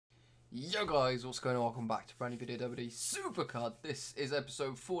Yo guys, what's going on? Welcome back to a brand new video, WWE Supercard. This is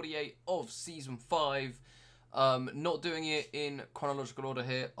episode 48 of Season 5. Not doing it in chronological order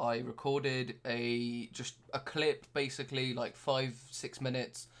here. I recorded just a clip, basically like 5-6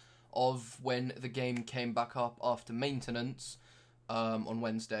 minutes of when the game came back up after maintenance on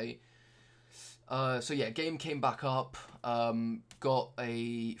Wednesday. So yeah, game came back up, got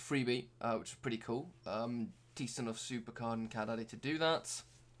a freebie, which is pretty cool. Decent enough Supercard and CAD Addy to do that.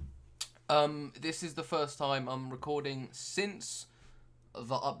 This is the first time I'm recording since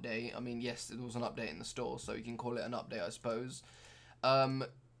the update. I mean, yes, there was an update in the store, so you can call it an update, I suppose.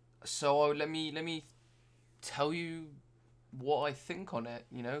 So let me tell you what I think on it.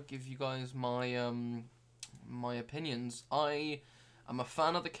 You know, give you guys my my opinions. I am a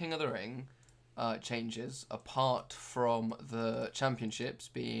fan of the King of the Ring changes, apart from the championships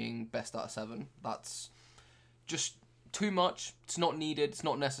being best out of 7. That's just too much. It's not needed. It's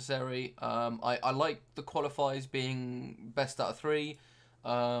not necessary. I like the qualifiers being best out of 3.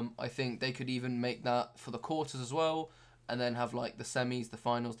 I think they could even make that for the quarters as well, and then have like the semis, the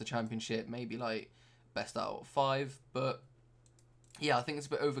finals, the championship, maybe like best out of 5. But yeah, I think it's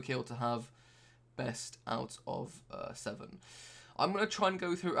a bit overkill to have best out of 7. I'm gonna try and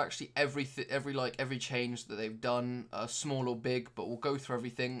go through actually every change that they've done, small or big, but we'll go through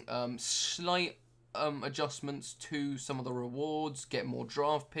everything. Slight adjustments to some of the rewards, get more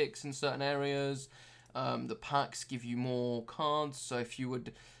draft picks in certain areas. The packs give you more cards, so if you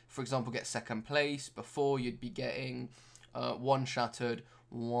would, for example, get second place, before you'd be getting 1 shattered,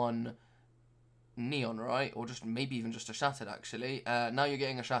 1 neon, right? Or just maybe even just a shattered, actually. Now you're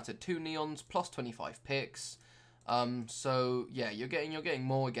getting a shattered, 2 neons, plus 25 picks. So yeah, you're getting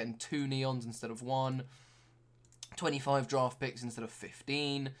more, again, 2 neons instead of 1, 25 draft picks instead of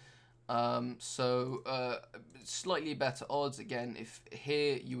 15. Slightly better odds. Again, if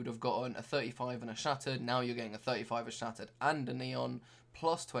here you would have gotten a 35 and a shattered, now you're getting a 35, a shattered, and a neon,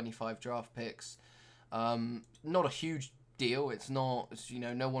 plus 25 draft picks. Not a huge deal. It's you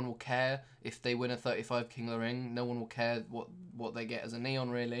know, no one will care if they win a 35 King of the Ring. No one will care what they get as a neon,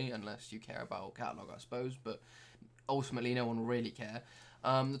 really, unless you care about catalog, I suppose, but ultimately no one will really care.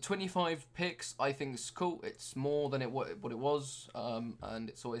 The 25 picks, I think is cool. It's more than what it was, and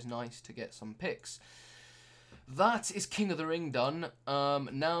it's always nice to get some picks. That is King of the Ring done.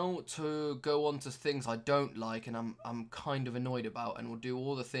 Now to go on to things I don't like and I'm kind of annoyed about, and we'll do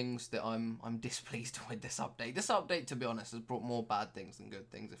all the things that I'm displeased with this update. This update, to be honest, has brought more bad things than good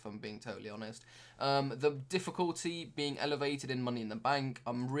things, if I'm being totally honest. The difficulty being elevated in Money in the Bank,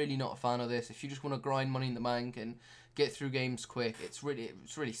 I'm really not a fan of this. If you just want to grind Money in the Bank and get through games quick, it's really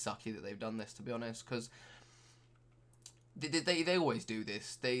sucky that they've done this, to be honest, because they always do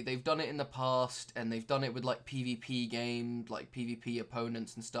this. They've done it in the past, and they've done it with like PvP games, like PvP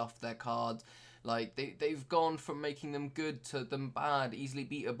opponents and stuff, their cards. Like they've gone from making them good to them bad, easily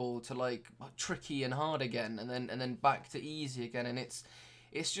beatable, to like tricky and hard again, and then back to easy again. And it's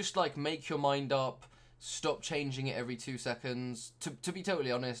just like, make your mind up. Stop changing it every 2 seconds. To be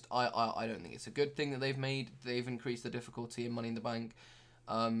totally honest, I don't think it's a good thing that they've increased the difficulty in Money in the Bank,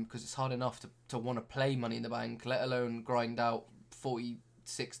 because it's hard enough to want to play Money in the Bank, let alone grind out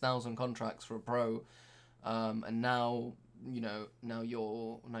 46,000 contracts for a pro. And now, you know, now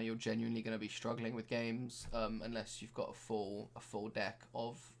you're genuinely going to be struggling with games, unless you've got a full deck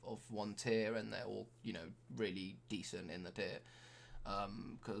of 1 tier, and they're all, you know, really decent in the tier.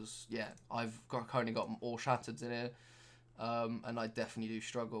 Because yeah, I've currently got all shattereds in here, and I definitely do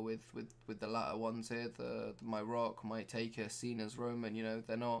struggle with the latter ones here. My Rock, my Taker, Cena's, Roman. You know,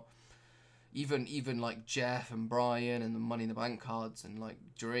 they're not even like Jeff and Brian and the Money in the Bank cards and like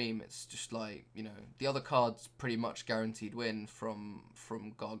Dream. It's just like, you know, the other cards pretty much guaranteed win from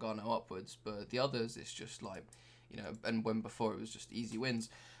Gargano upwards, but the others it's just like, you know, and when before it was just easy wins.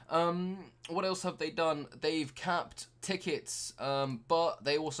 What else have they done? They've capped tickets, but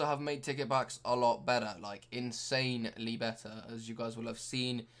they also have made ticket packs a lot better, like insanely better, as you guys will have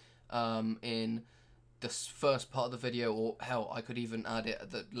seen in this first part of the video, or hell, I could even add it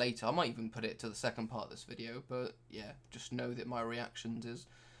later. I might even put it to the second part of this video, but yeah, just know that my reactions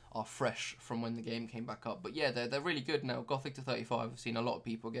are fresh from when the game came back up. But yeah, they're really good now. Gothic to 35, I've seen a lot of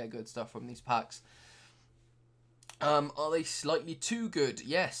people get good stuff from these packs. Are they slightly too good?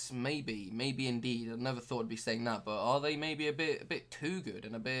 Yes, maybe indeed. I never thought I'd be saying that, but are they maybe a bit too good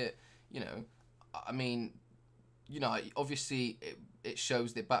and a bit, you know, I mean, you know, obviously it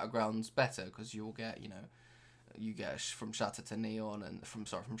shows the battlegrounds better, because you'll get, you know, you get from Shattered to Neon, and from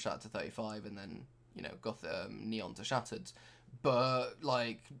Shattered to 35, and then, you know, Neon to Shattered. But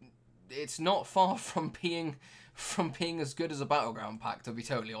like, it's not far from being as good as a Battleground pack, to be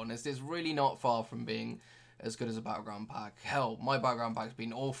totally honest. It's really not far from being as good as a Battleground pack. Hell, my Battleground pack's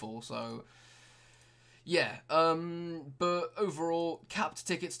been awful, so yeah. But overall, capped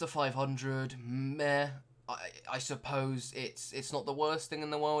tickets to 500, meh. I suppose it's not the worst thing in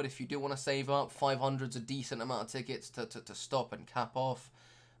the world if you do want to save up. 500's a decent amount of tickets to stop and cap off.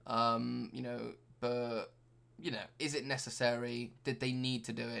 You know, but you know, is it necessary? Did they need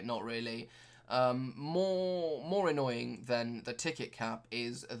to do it? Not really. More annoying than the ticket cap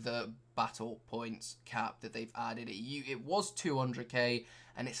is the battle points cap that they've added. It was 200k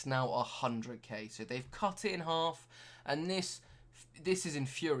and it's now 100k. So they've cut it in half, and this is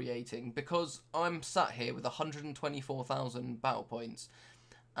infuriating because I'm sat here with 124,000 battle points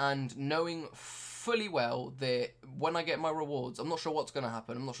and knowing fully well that when I get my rewards, I'm not sure what's going to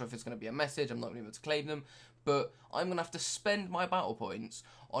happen. I'm not sure if it's going to be a message. I'm not going to be able to claim them, but I'm going to have to spend my battle points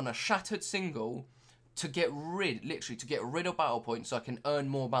on a shattered single to get rid of battle points so I can earn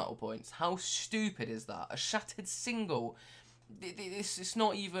more battle points. How stupid is that? A shattered single. It's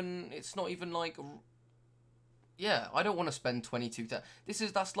not even like, yeah, I don't want to spend 22,000.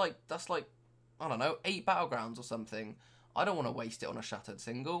 That's like I don't know, 8 battlegrounds or something. I don't want to waste it on a shattered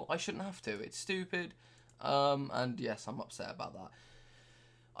single. I shouldn't have to. It's stupid. And yes, I'm upset about that.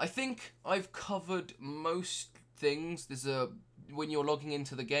 I think I've covered most things. When you're logging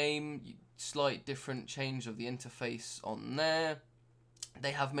into the game, slight different change of the interface on there.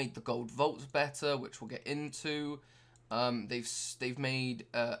 They have made the gold vaults better, which we'll get into. They've made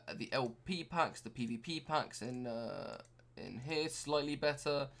the LP packs, the PvP packs in here slightly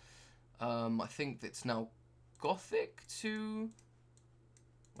better. I think it's now Gothic to,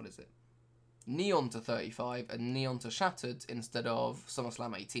 what is it? Neon to 35 and Neon to Shattered instead of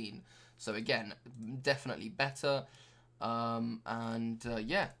SummerSlam 18. So again, definitely better.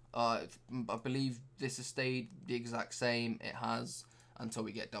 Yeah, I believe this has stayed the exact same. It has until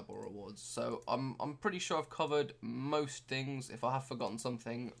we get double rewards. So I'm pretty sure I've covered most things. If I have forgotten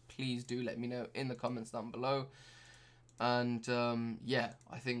something, please do let me know in the comments down below. And yeah,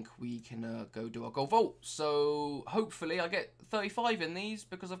 I think we can go do our gold vault. So hopefully I get 35 in these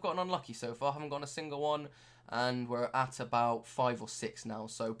because I've gotten unlucky so far. I haven't gotten a single one, and we're at about 5 or 6 now.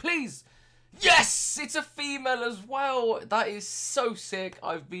 So please, yes, it's a female as well. That is so sick.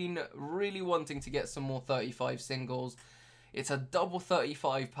 I've been really wanting to get some more 35 singles. It's a double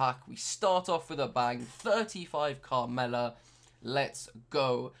 35 pack. We start off with a bang. 35 Carmella. Let's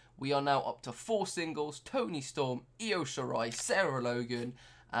go. We are now up to 4 singles: Toni Storm, Io Shirai, Sarah Logan,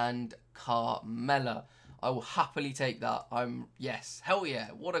 and Carmella. I will happily take that. Yes, hell yeah.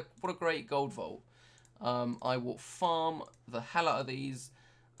 What a great gold vault. I will farm the hell out of these.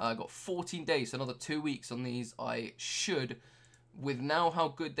 I got 14 days, so another 2 weeks on these. I should, with now how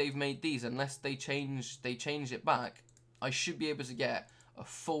good they've made these, unless they change it back, I should be able to get a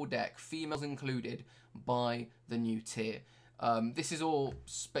full deck, females included, by the new tier. This is all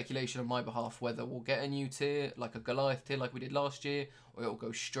speculation on my behalf, whether we'll get a new tier, like a Goliath tier like we did last year, or it'll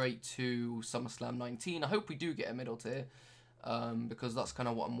go straight to SummerSlam 19. I hope we do get a middle tier, because that's kind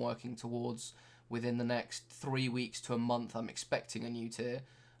of what I'm working towards. Within the next 3 weeks to a month, I'm expecting a new tier.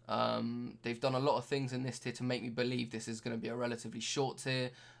 They've done a lot of things in this tier to make me believe this is going to be a relatively short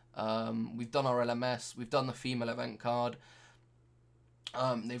tier. We've done our LMS, we've done the female event card.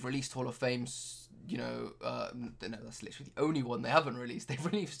 They've released Hall of Fames, you know, no, that's literally the only one they haven't released. They've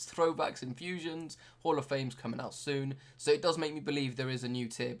released throwbacks and fusions. Hall of Fame's coming out soon. So it does make me believe there is a new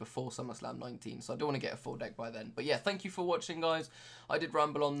tier before SummerSlam 19. So I do want to get a full deck by then. But yeah, thank you for watching, guys. I did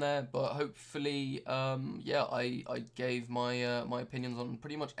ramble on there, but hopefully, yeah, I gave my my opinions on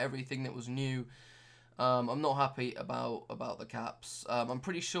pretty much everything that was new. I'm not happy about the caps. I'm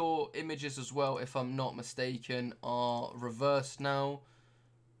pretty sure images as well, if I'm not mistaken, are reversed now.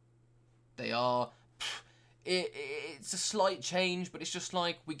 They are. It's a slight change, but it's just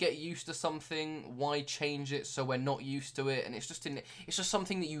like we get used to something. Why change it so we're not used to it? And it's just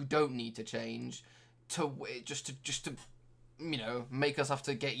something that you don't need to change just to you know, make us have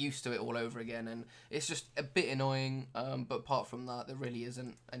to get used to it all over again. And it's just a bit annoying. But apart from that, there really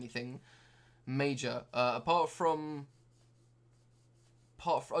isn't anything major. Apart from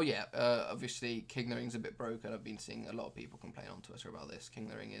oh yeah, obviously King the Ring's a bit broken. I've been seeing a lot of people complain on Twitter about this. King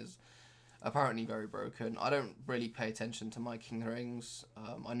the Ring is apparently very broken. I don't really pay attention to my King the Rings.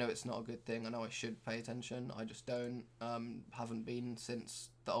 I know it's not a good thing. I know I should pay attention. I just don't. Haven't been since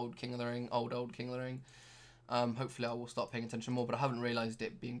the old King of the Ring, old King of the Ring. Hopefully I will start paying attention more, but I haven't realised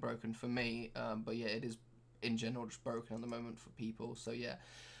it being broken for me. But yeah, it is in general just broken at the moment for people. So yeah.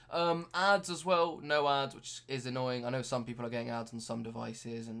 Ads as well, no ads, which is annoying. I know some people are getting ads on some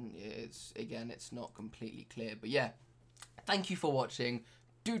devices, and it's not completely clear. But yeah, thank you for watching.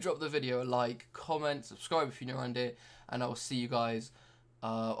 Do drop the video a like, comment, subscribe if you're new around here, and I will see you guys.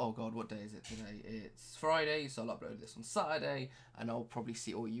 Oh god, what day is it today? It's Friday, so I'll upload this on Saturday, and I'll probably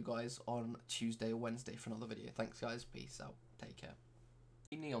see all you guys on Tuesday or Wednesday for another video. Thanks guys, peace out, take care.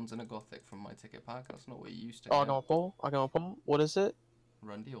 Neons in a gothic from my ticket pack, that's not what you used to. I can pull. What is it?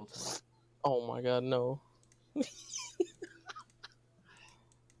 Run the alternate. Oh my god, no.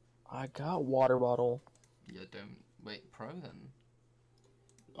 I got water bottle. Yeah, don't wait, pro then.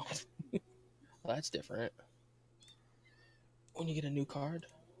 That's different. When you get a new card.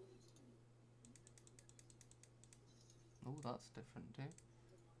 Oh, that's different too.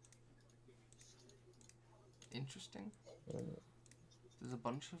 Interesting. There's a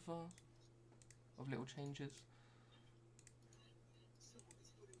bunch of little changes.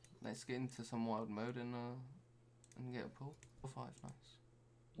 Let's get into some wild mode and get a pull. 5, nice.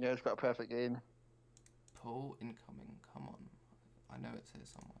 Yeah, it's got a perfect game. Pull incoming, come on. I know it's here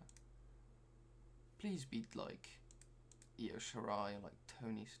somewhere. Please be like Io Shirai, like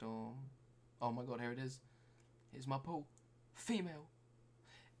Tony Storm. Oh my god, here it is. Here's my pull. Female.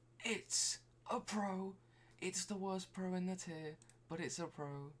 It's a pro. It's the worst pro in the tier, but it's a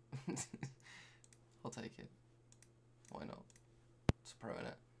pro. I'll take it. Why not? It's a pro,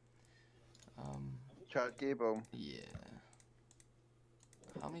 innit? Chad Gable. Yeah.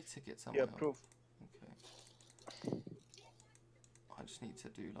 How many tickets am I Yeah, on? proof. Okay. I just need to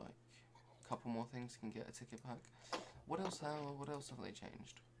do like a couple more things and get a ticket pack. What else have they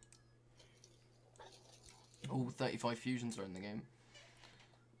changed? Oh, 35 fusions are in the game.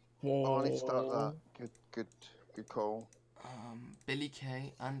 Oh, I need to start that. Good call. Billy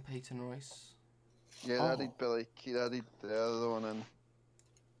Kay and Peyton Royce. Yeah, I did Billy. I did the other one in.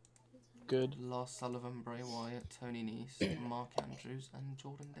 Good. Lars Sullivan, Bray Wyatt, Tony Nese, Mark Andrews, and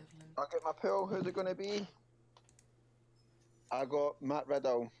Jordan Devlin. I'll get my pill. Who's it going to be? I got Matt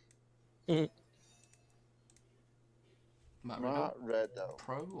Riddle. Matt Riddle.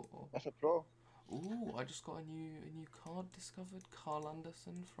 Pro or? That's a pro. Ooh, I just got a new card discovered. Carl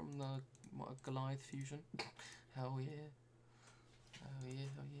Anderson from the Goliath fusion. Hell yeah. Oh yeah,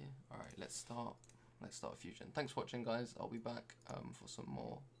 oh yeah. Alright, let's start fusion. Thanks for watching guys. I'll be back for some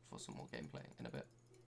more gameplay in a bit.